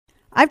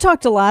I've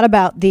talked a lot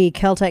about the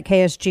Kel-Tec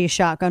KSG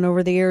shotgun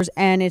over the years,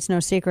 and it's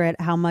no secret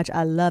how much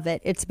I love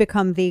it. It's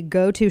become the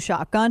go-to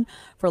shotgun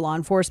for law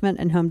enforcement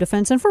and home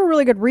defense, and for a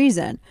really good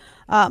reason.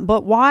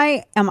 But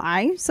why am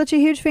I such a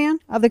huge fan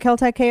of the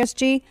Kel-Tec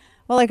KSG?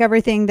 Well, like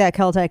everything that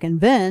Kel-Tec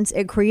invents,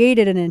 it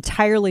created an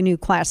entirely new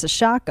class of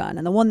shotgun,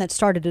 and the one that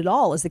started it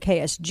all is the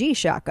KSG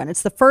shotgun.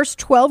 It's the first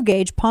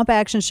 12-gauge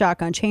pump-action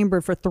shotgun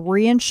chambered for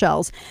 3-inch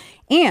shells,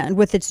 and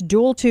with its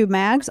dual tube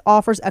mags,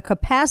 offers a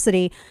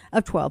capacity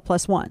of 12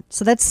 plus 1.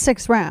 So that's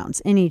 6 rounds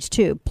in each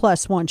tube,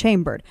 plus 1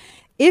 chambered.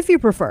 If you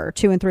prefer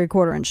 2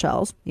 3/4 inch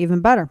shells,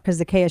 even better, because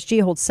the KSG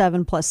holds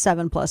 7 plus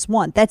 7 plus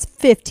 1. That's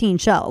 15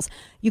 shells.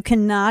 You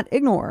cannot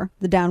ignore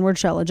the downward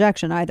shell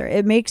ejection either.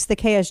 It makes the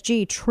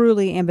KSG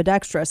truly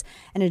ambidextrous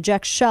and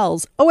ejects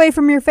shells away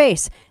from your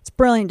face. It's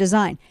brilliant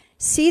design.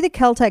 See the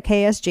Kel-Tec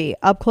KSG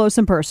up close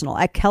and personal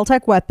at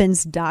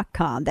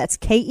keltecweapons.com. That's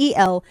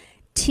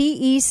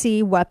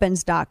KELTEC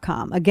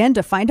weapons.com. Again,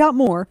 to find out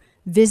more,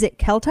 visit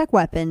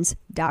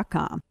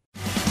keltecweapons.com.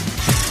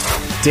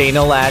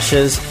 Dana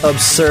Lash's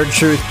Absurd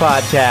Truth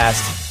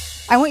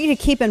Podcast. I want you to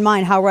keep in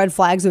mind how red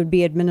flags would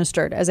be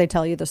administered as I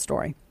tell you the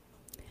story.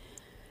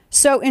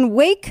 So in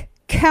Wake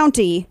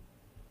County,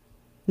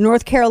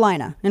 North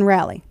Carolina, in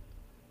Raleigh,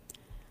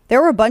 there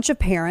were a bunch of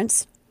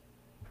parents,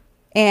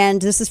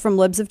 and this is from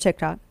Libs of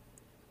TikTok.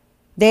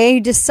 They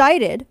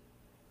decided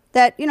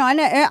that, you know,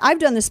 I've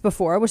done this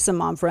before with some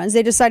mom friends.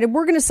 They decided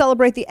we're going to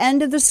celebrate the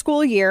end of the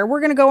school year. We're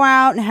going to go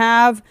out and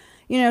have,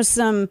 you know,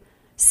 some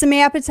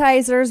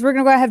appetizers. We're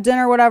going to go out and have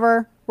dinner or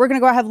whatever. We're going to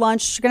go out and have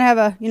lunch. We're going to have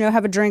a, you know,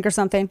 have a drink or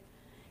something.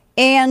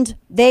 And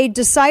they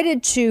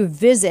decided to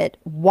visit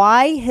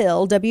Y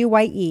Hill,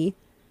 W-Y-E,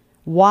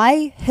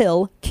 Y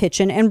Hill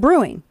Kitchen and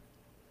Brewing.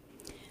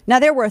 Now,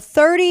 there were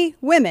 30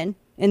 women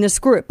in this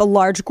group, a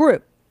large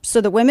group. So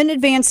the women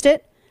advanced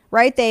it,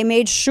 right? They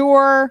made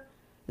sure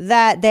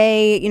that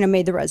they, you know,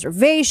 made the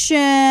reservation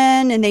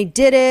and they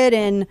did it.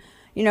 And,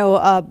 you know,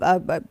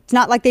 it's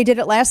not like they did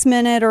it last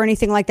minute or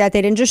anything like that.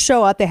 They didn't just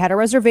show up. They had a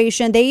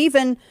reservation. They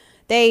even,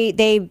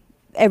 it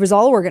was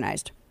all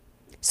organized.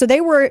 So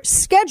they were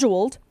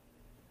scheduled,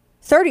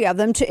 30 of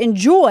them, to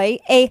enjoy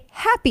a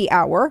happy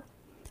hour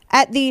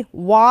at the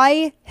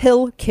Y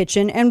Hill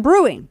Kitchen and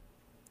Brewing.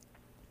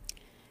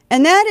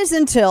 And that is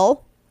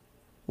until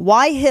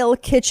Y Hill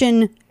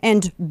Kitchen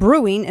and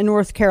Brewing in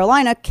North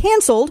Carolina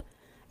canceled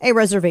a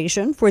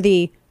reservation for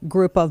the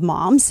group of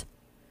moms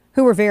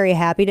who were very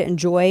happy to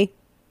enjoy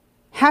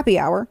happy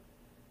hour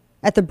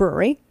at the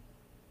brewery.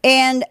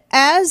 And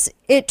as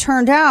it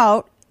turned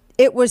out,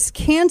 it was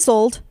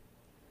canceled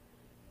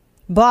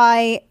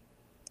by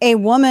a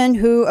woman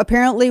who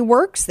apparently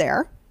works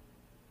there.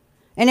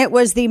 And it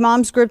was the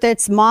moms group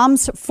that's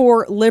Moms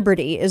for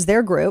Liberty is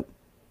their group.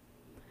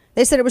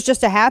 They said it was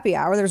just a happy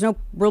hour. There was no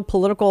real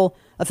political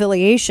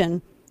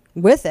affiliation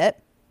with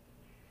it.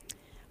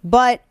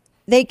 But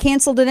they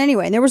canceled it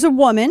anyway. And there was a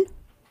woman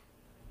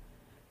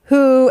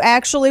who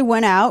actually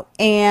went out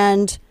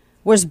and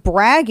was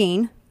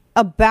bragging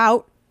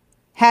about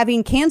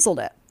having canceled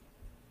it.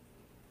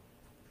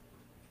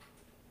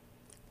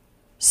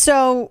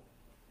 So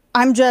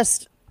I'm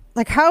just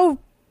like, how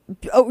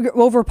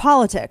over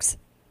politics?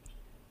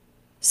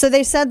 So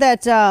they said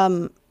that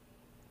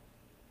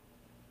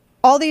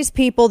all these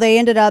people, they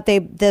ended up,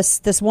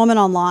 this woman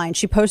online,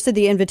 she posted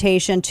the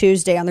invitation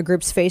Tuesday on the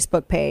group's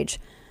Facebook page.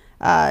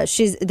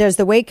 There's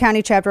the Wake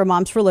County chapter of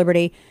Moms for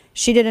Liberty.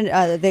 She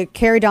did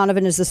Carrie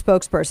Donovan is the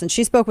spokesperson.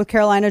 She spoke with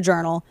Carolina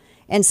Journal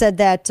and said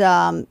that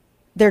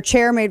their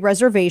chair made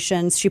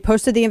reservations. She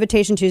posted the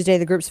invitation Tuesday,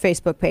 the group's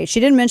Facebook page. She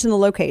didn't mention the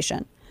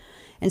location.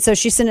 And so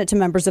she sent it to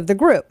members of the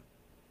group.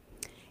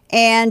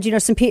 And, you know,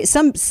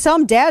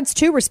 some dads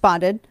too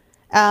responded,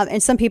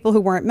 and some people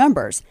who weren't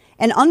members.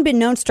 And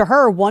unbeknownst to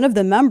her, one of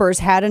the members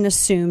had an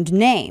assumed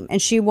name,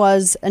 and she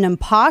was an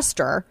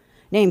imposter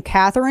named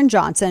Katherine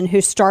Johnson,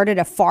 who started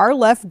a far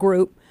left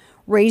group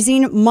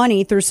raising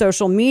money through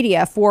social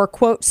media for,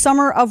 quote,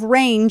 Summer of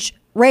Rage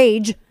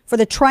for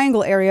the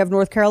Triangle area of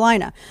North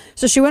Carolina.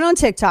 So she went on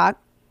TikTok,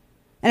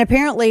 and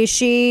apparently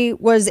she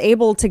was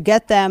able to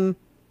get them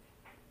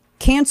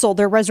canceled,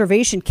 their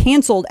reservation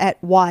canceled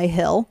at Y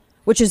Hill,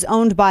 which is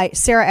owned by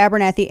Sarah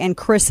Abernathy and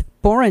Chris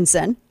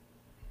Borenson.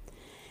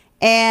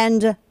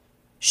 And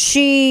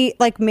she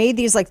made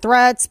these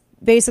threats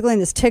basically in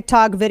this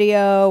TikTok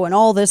video and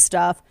all this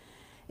stuff.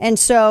 And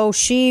so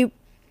she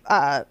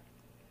told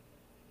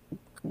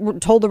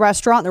the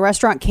restaurant, and the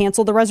restaurant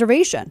canceled the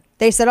reservation.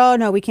 They said, oh,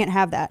 no, we can't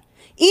have that.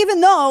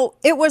 Even though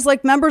it was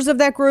members of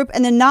that group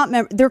and then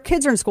their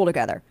kids are in school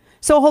together.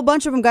 So a whole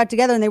bunch of them got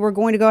together and they were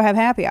going to go have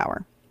happy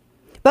hour.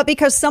 But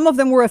because some of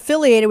them were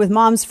affiliated with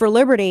Moms for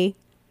Liberty,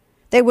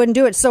 they wouldn't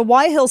do it. So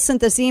Y Hill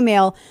sent this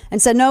email and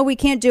said, no, we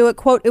can't do it.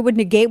 Quote, it would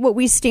negate what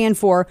we stand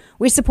for.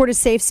 We support a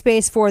safe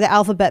space for the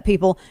alphabet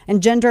people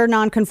and gender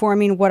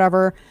nonconforming,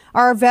 whatever.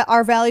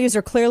 Our values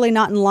are clearly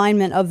not in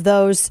alignment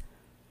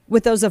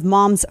with those of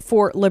Moms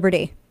for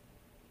Liberty.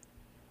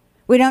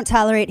 We don't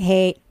tolerate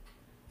hate,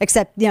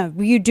 except,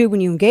 you do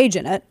when you engage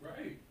in it.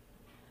 Right.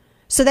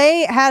 So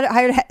they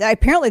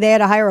apparently they had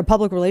to hire a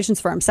public relations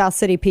firm, South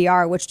City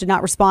PR, which did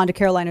not respond to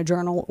Carolina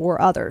Journal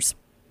or others.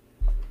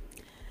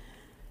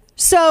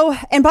 So,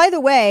 and by the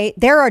way,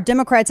 there are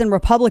Democrats and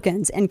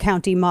Republicans in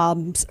County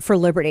Moms for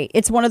Liberty.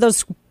 It's one of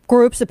those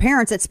groups of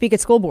parents that speak at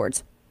school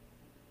boards.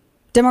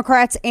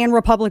 Democrats and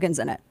Republicans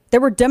in it. There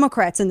were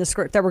Democrats in this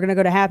group that were going to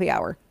go to happy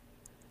hour.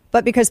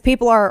 But because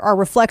people are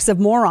reflexive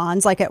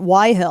morons, like at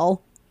Y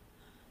Hill,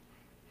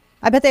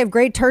 I bet they have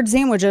great turd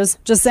sandwiches.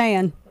 Just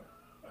saying.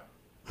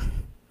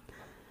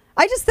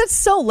 That's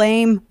so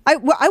lame. I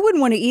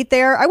wouldn't want to eat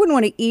there. I wouldn't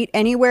want to eat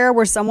anywhere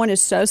where someone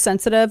is so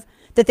sensitive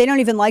that they don't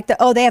even like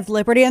they have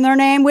liberty in their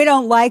name. We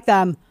don't like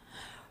them.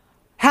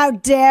 How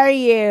dare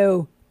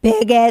you?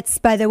 Bigots.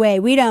 By the way,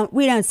 we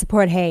don't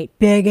support hate.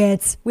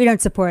 Bigots. We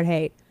don't support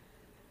hate.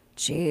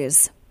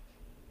 Jeez.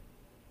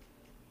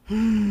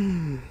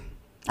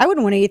 I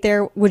wouldn't want to eat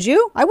there. Would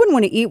you? I wouldn't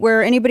want to eat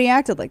where anybody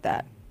acted like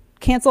that.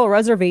 Cancel a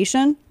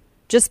reservation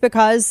just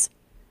because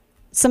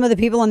some of the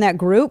people in that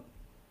group.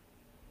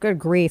 Good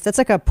grief. That's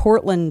like a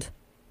Portlandia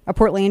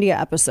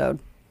episode.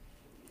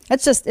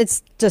 It's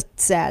just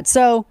sad.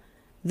 So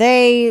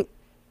they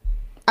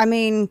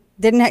didn't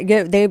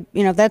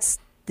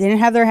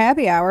have their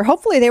happy hour.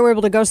 Hopefully they were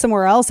able to go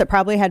somewhere else that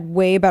probably had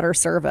way better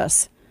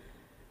service.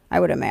 I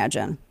would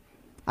imagine.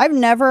 I've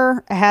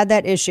never had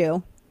that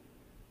issue.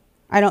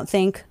 I don't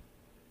think.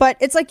 But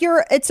it's like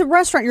it's a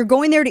restaurant. You're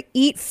going there to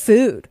eat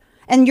food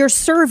and you're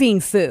serving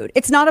food.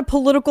 It's not a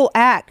political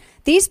act.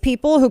 These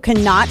people who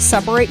cannot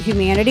separate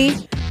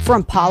humanity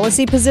from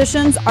policy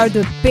positions are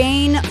the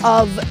bane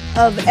of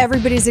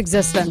everybody's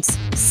existence.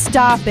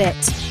 Stop it.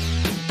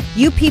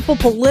 You people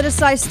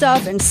politicize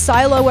stuff and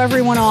silo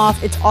everyone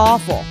off. It's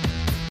awful.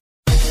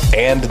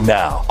 And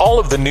now, all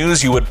of the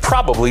news you would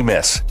probably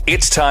miss.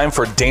 It's time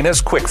for Dana's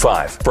Quick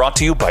Five, brought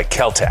to you by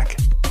Caltech.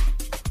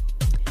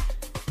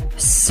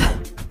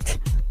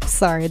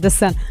 Sorry,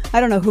 I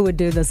don't know who would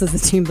do this as a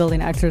team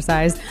building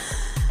exercise.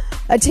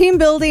 A team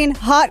building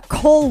hot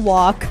coal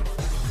walk.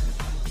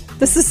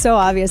 This is so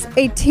obvious.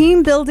 A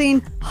team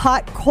building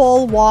hot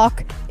coal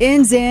walk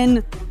ends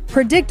in,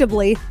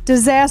 predictably,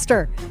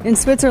 disaster in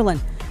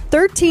Switzerland.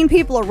 13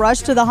 people are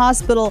rushed to the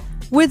hospital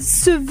with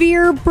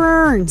severe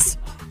burns.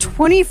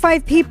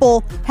 25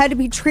 people had to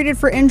be treated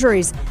for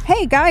injuries.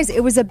 Hey guys,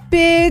 it was a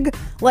big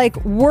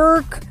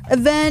work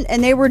event,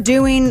 and they were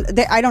doing.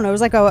 I don't know.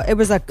 It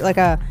was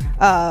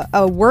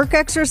a work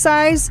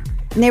exercise,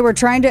 and they were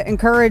trying to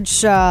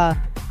encourage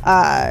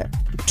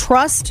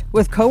trust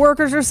with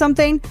coworkers or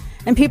something.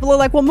 And people are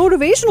like, well,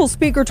 motivational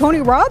speaker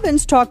Tony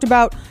Robbins talked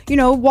about,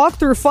 walk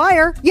through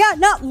fire. Yeah,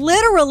 not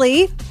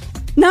literally.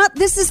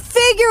 This is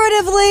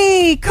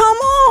figuratively. Come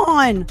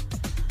on.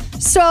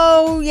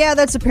 So, yeah,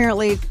 that's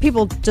apparently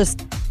people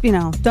just,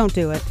 don't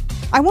do it.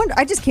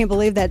 I just can't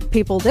believe that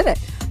people did it.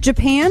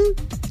 Japan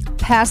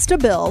passed a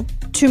bill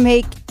to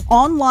make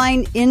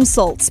online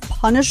insults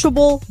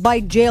punishable by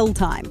jail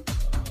time.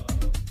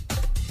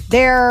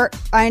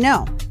 I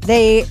know.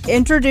 They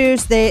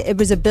introduced, it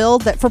was a bill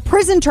that for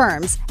prison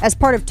terms as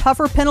part of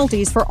tougher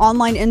penalties for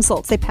online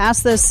insults. They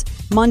passed this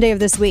Monday of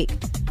this week.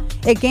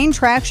 It gained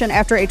traction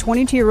after a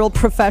 22-year-old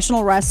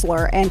professional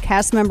wrestler and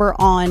cast member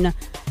on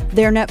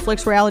their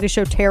Netflix reality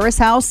show Terrace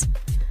House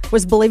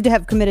was believed to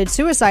have committed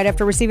suicide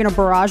after receiving a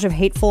barrage of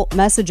hateful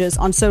messages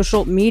on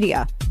social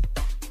media.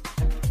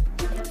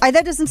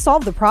 That doesn't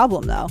solve the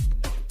problem, though.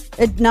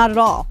 Not at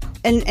all.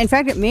 And in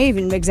fact, it may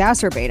even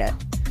exacerbate it.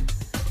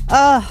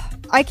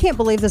 I can't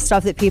believe the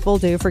stuff that people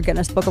do for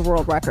Guinness Book of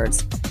World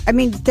Records.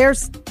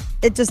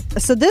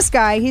 So this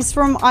guy, he's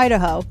from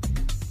Idaho.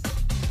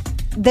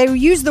 They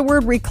used the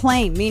word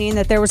reclaim, meaning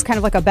that there was kind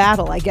of like a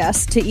battle, I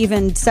guess, to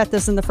even set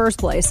this in the first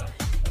place.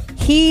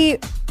 He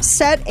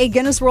set a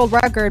Guinness World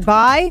Record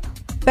by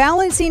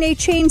balancing a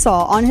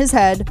chainsaw on his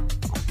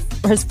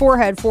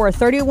forehead for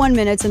 31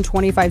 minutes and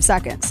 25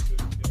 seconds.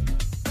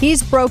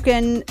 He's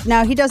broken.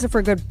 Now, he does it for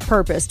a good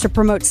purpose, to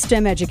promote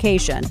STEM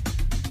education.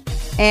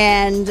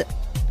 And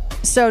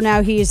so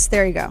now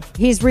there you go.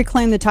 He's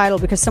reclaimed the title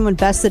because someone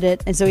bested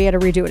it, and so he had to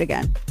redo it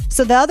again.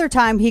 So the other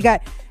time he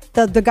got,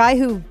 the guy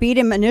who beat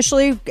him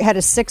initially had a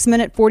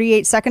 6-minute,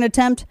 48-second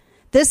attempt.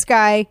 This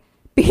guy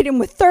beat him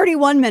with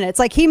 31 minutes.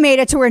 He made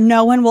it to where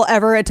no one will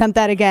ever attempt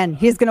that again.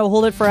 He's going to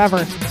hold it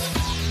forever.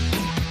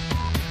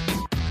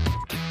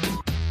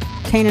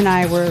 Kane and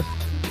I were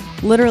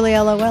literally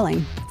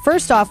LOLing.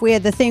 First off, we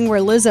had the thing where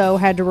Lizzo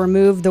had to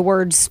remove the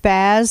word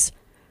spaz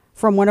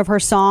from one of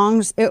her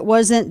songs. It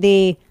wasn't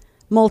the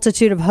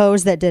multitude of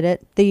hoes that did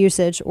it, the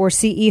usage, or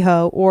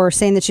CEO, or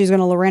saying that she's going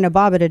to Lorena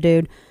Bobbitt a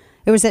dude.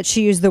 It was that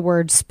she used the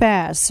word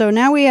spaz. So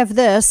now we have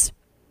this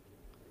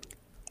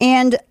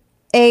and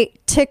a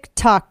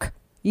TikTok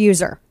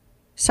user.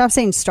 Stop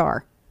saying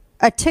star.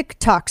 A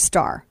TikTok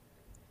star.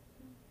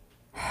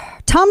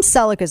 Tom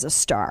Selleck is a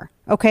star.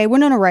 Okay,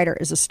 Winona Ryder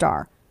is a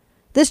star.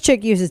 This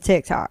chick uses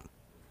TikTok.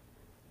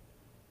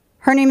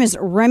 Her name is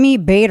Remy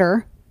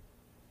Bader.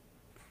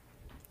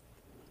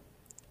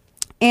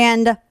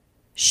 And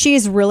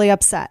she's really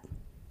upset.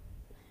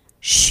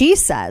 She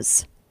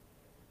says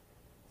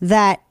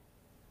that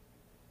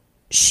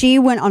she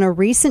went on a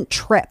recent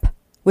trip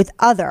with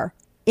other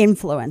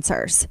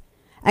influencers.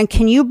 And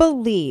can you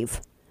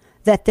believe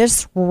that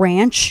this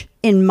ranch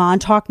in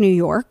Montauk, New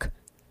York,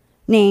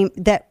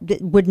 that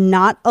would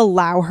not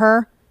allow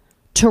her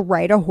to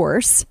ride a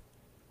horse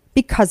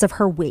because of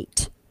her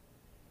weight?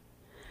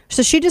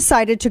 So she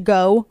decided to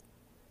go,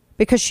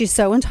 because she's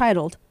so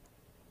entitled.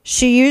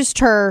 She used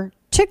her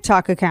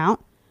TikTok account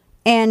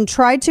and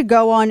tried to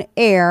go on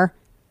air.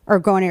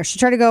 She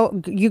tried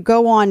to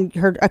go on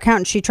her account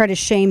and she tried to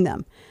shame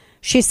them.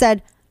 She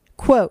said,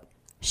 quote,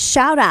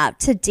 "Shout out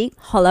to Deep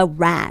Hollow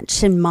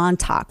Ranch in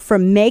Montauk for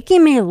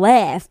making me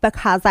laugh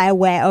because I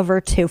weigh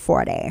over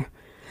 240.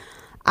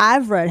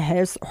 I've rode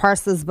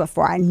horses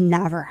before. I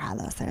never had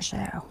this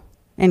issue."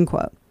 End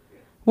quote.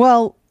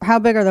 Well, how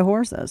big are the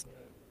horses?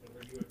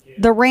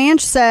 The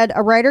ranch said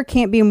a rider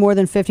can't be more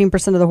than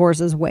 15% of the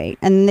horse's weight.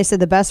 And then they said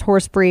the best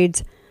horse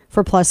breeds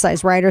for plus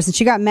size riders. And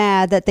she got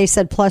mad that they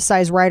said plus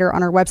size rider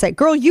on her website.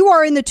 Girl, you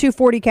are in the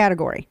 240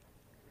 category.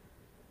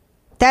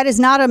 That's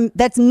not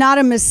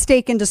a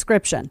mistaken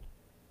description.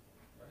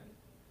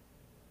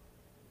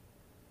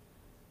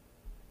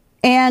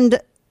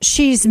 And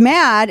she's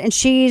mad, and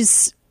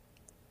she's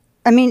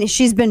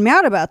been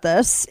mad about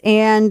this,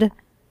 and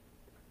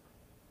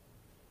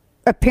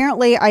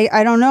apparently,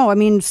 I don't know. I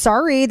mean,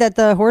 sorry that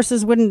the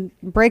horses wouldn't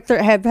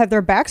have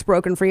their backs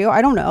broken for you.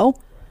 I don't know.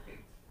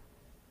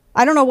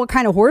 I don't know what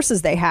kind of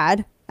horses they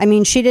had. I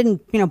mean, she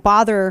didn't,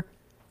 bother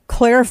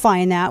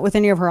clarifying that with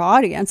any of her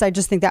audience. I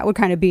just think that would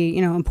kind of be,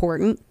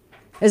 important.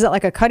 Is it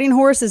like a cutting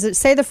horse? Is it,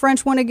 say the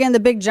French one again, the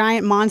big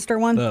giant monster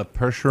one? The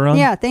Percheron?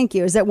 Yeah, thank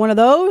you. Is that one of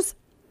those?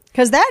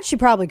 Because that she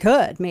probably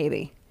could,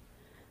 maybe.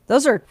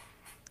 Those are,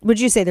 would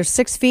you say, they're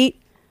 6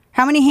 feet?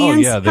 How many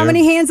hands? Oh, yeah, how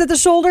many hands at the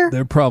shoulder?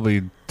 They're probably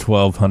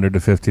 1,200 to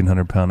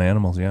 1,500 pound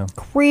animals, yeah.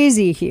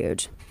 Crazy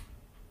huge.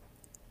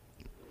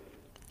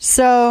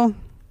 So,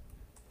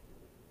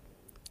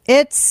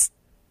 it's...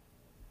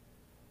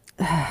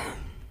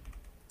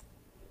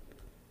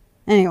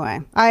 Anyway,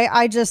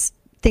 I just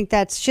think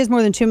she has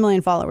more than 2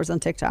 million followers on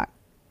TikTok.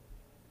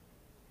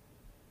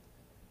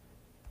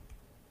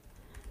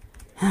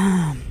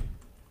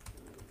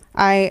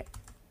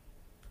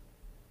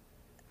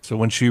 So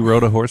when she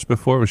rode a horse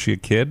before, was she a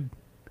kid?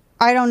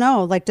 I don't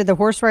know. Like, did the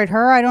horse ride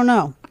her? I don't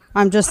know.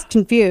 I'm just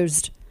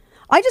confused.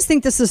 I just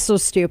think this is so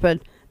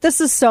stupid.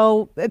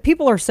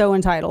 People are so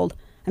entitled.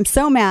 I'm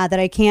so mad that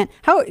I can't.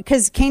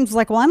 Because Kane's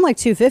like, well, I'm like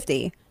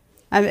 250.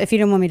 If you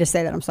didn't want me to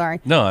say that, I'm sorry.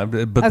 No,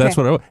 but that's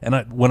what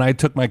when I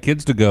took my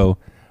kids to go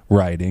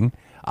riding,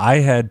 I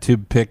had to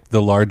pick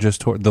the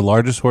largest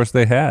horse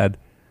they had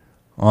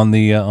on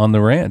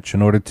the ranch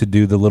in order to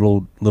do the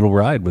little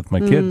ride with my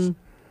kids.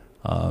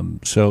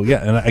 So yeah,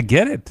 and I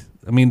get it.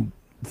 I mean,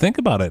 think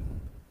about it.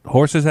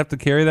 Horses have to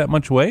carry that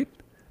much weight?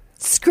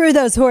 Screw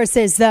those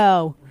horses,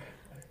 though.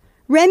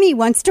 Remy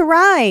wants to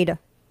ride.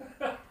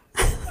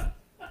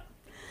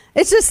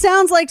 It just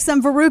sounds like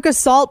some Veruca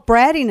Salt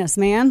brattiness,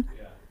 man.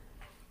 Yeah.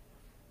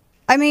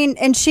 I mean,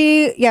 and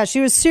she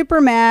was super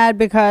mad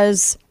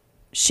because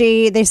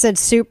they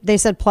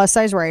said plus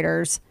size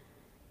riders.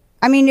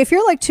 I mean, if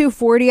you're like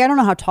 240, I don't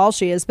know how tall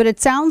she is, but it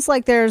sounds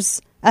like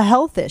there's a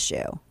health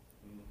issue.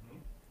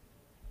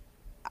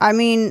 I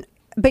mean,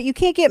 but you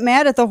can't get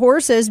mad at the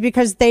horses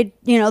because their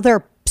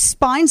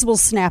spines will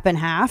snap in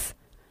half.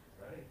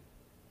 Right.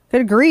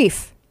 Good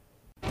grief.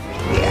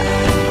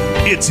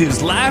 Yeah. It's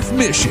his life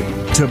mission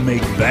to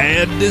make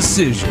bad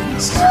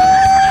decisions.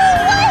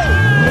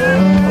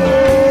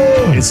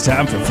 It's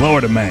time for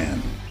Florida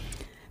Man.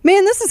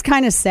 Man, this is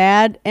kind of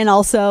sad and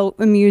also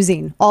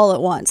amusing all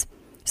at once.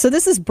 So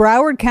this is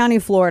Broward County,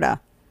 Florida.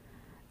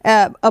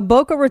 A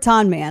Boca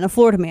Raton man, a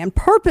Florida man,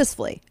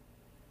 purposefully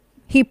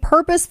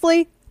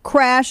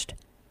crashed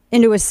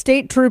into a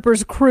state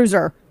trooper's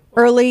cruiser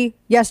early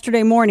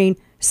yesterday morning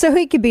so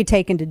he could be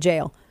taken to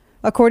jail,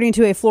 according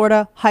to a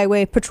Florida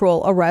Highway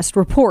Patrol arrest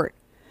report.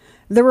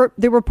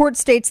 The report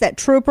states that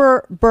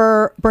Trooper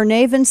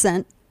Bernae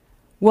Vincent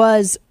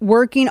was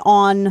working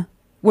off-duty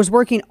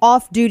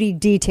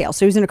detail.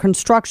 So he was in a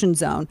construction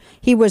zone.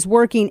 He was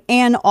working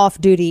an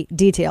off-duty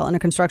detail in a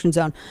construction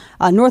zone.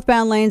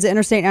 Northbound lanes,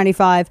 Interstate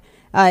 95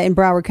 in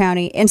Broward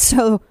County. And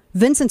so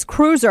Vincent's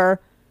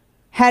cruiser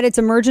had its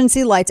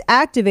emergency lights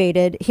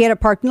activated. He had it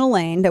parked in a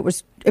lane that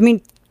was,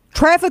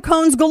 traffic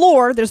cones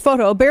galore. There's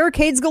photo,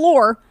 barricades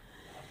galore.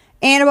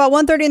 And about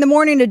 1:30 in the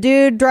morning, a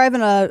dude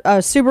driving a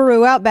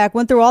Subaru Outback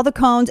went through all the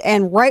cones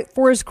and right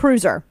for his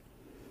cruiser.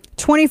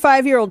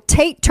 25-year-old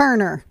Tate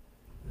Turner.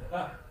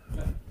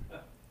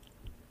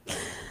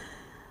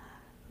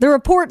 The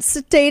report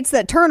states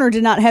that Turner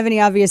did not have any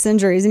obvious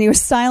injuries, and he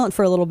was silent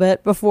for a little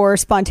bit before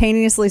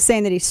spontaneously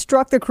saying that he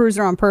struck the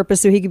cruiser on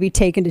purpose so he could be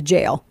taken to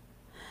jail.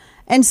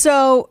 And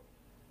so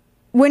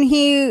when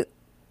he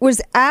was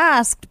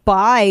asked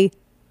by,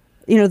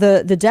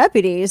 the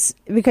deputies,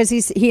 because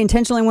he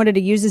intentionally wanted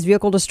to use his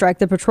vehicle to strike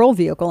the patrol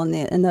vehicle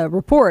in the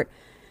report,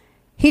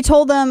 he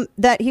told them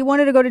that he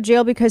wanted to go to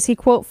jail because he,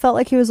 quote, felt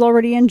like he was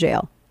already in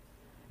jail.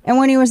 And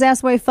when he was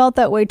asked why he felt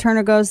that way,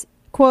 Turner goes,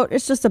 quote,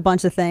 "It's just a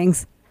bunch of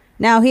things.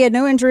 Now, he had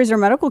no injuries or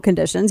medical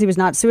conditions. He was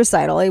not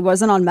suicidal. He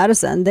wasn't on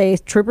medicine. The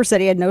trooper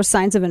said he had no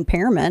signs of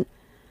impairment.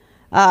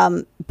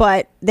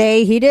 But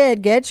he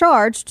did get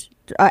charged.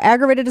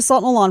 Aggravated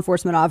assault on a law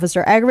enforcement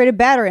officer, aggravated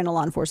battery on a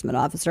law enforcement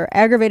officer,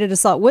 aggravated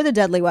assault with a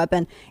deadly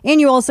weapon,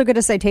 and you also get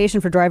a citation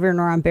for driving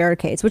around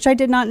barricades, which I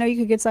did not know you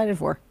could get cited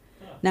for.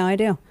 Now I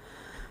do.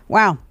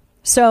 Wow.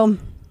 So,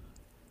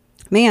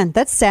 man,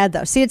 that's sad,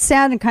 though. See, it's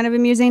sad and kind of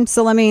amusing.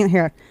 So let me,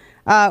 here.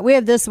 We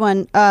have this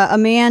one. A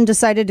man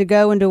decided to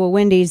go into a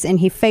Wendy's, and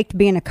he faked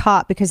being a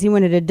cop because he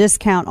wanted a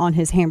discount on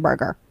his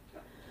hamburger.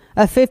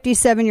 A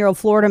 57-year-old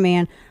Florida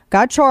man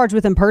got charged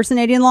with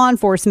impersonating law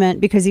enforcement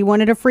because he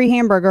wanted a free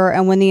hamburger.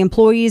 And when the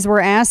employees were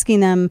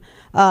asking them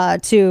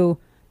to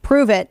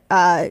prove it,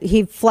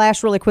 he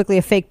flashed really quickly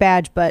a fake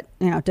badge, but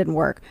it didn't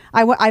work.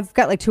 I've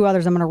got like 2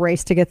 others I'm going to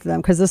race to get to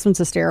them because this one's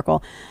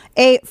hysterical.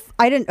 A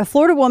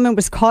Florida woman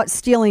was caught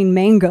stealing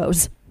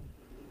mangoes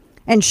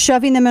and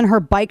shoving them in her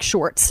bike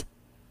shorts.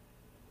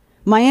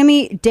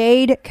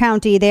 Miami-Dade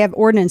County, they have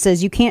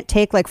ordinances. You can't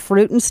take like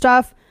fruit and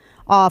stuff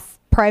off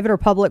private or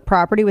public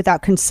property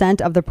without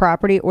consent of the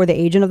property or the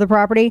agent of the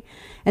property.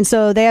 And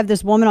so they have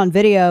this woman on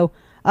video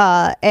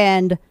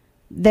and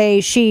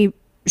she's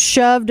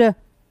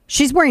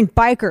wearing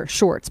biker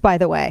shorts, by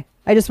the way.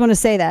 I just want to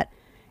say that.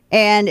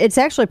 And it's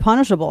actually a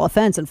punishable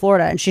offense in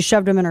Florida. And she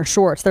shoved them in her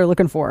shorts. They're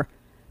looking for.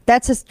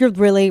 That's just, you're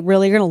really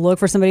going to look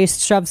for somebody to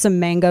shove some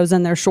mangoes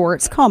in their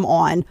shorts. Come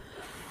on.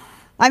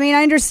 I mean,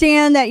 I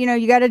understand that,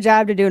 you got a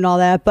job to do and all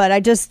that, but I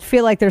just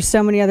feel like there's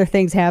so many other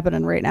things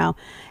happening right now.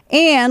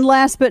 And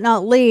last but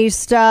not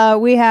least,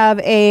 we have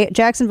a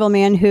Jacksonville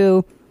man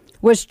who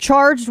was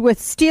charged with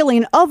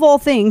stealing, of all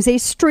things, a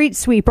street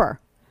sweeper.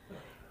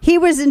 He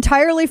was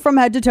entirely from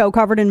head to toe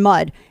covered in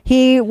mud.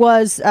 He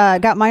was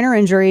got minor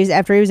injuries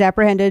after he was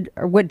apprehended,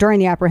 or during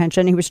the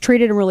apprehension. He was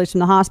treated and released from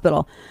the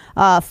hospital.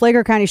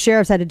 Flagler County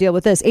Sheriff's had to deal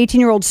with this.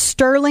 18-year-old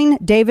Sterling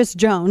Davis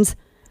Jones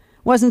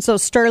wasn't so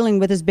sterling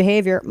with his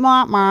behavior.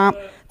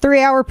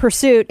 3-hour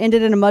pursuit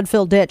ended in a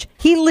mud-filled ditch.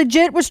 He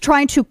legit was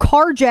trying to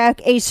carjack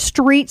a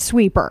street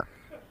sweeper.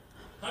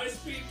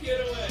 High-speed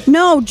getaway.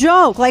 No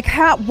joke. Like,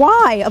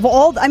 why?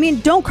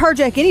 Don't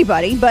carjack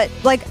anybody, but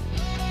like,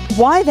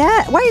 why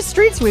that? Why a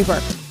street sweeper?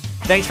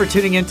 Thanks for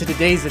tuning in to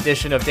today's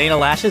edition of Dana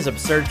Lash's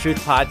Absurd Truth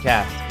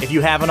Podcast. If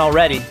you haven't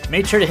already,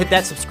 make sure to hit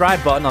that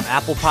subscribe button on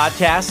Apple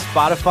Podcasts,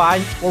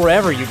 Spotify, or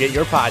wherever you get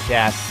your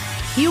podcasts.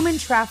 Human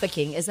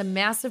trafficking is a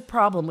massive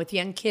problem with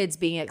young kids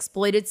being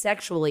exploited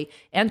sexually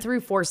and through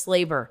forced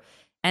labor,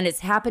 and it's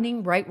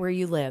happening right where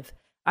you live.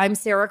 I'm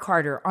Sarah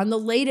Carter. On the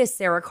latest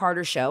Sarah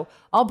Carter Show,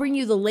 I'll bring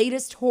you the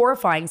latest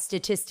horrifying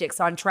statistics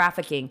on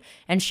trafficking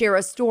and share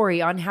a story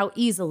on how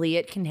easily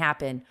it can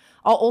happen.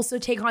 I'll also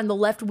take on the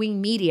left-wing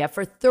media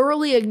for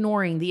thoroughly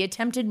ignoring the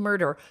attempted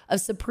murder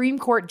of Supreme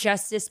Court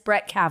Justice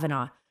Brett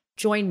Kavanaugh.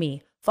 Join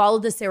me. Follow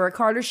the Sarah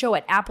Carter Show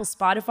at Apple,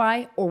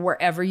 Spotify, or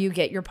wherever you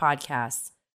get your podcasts.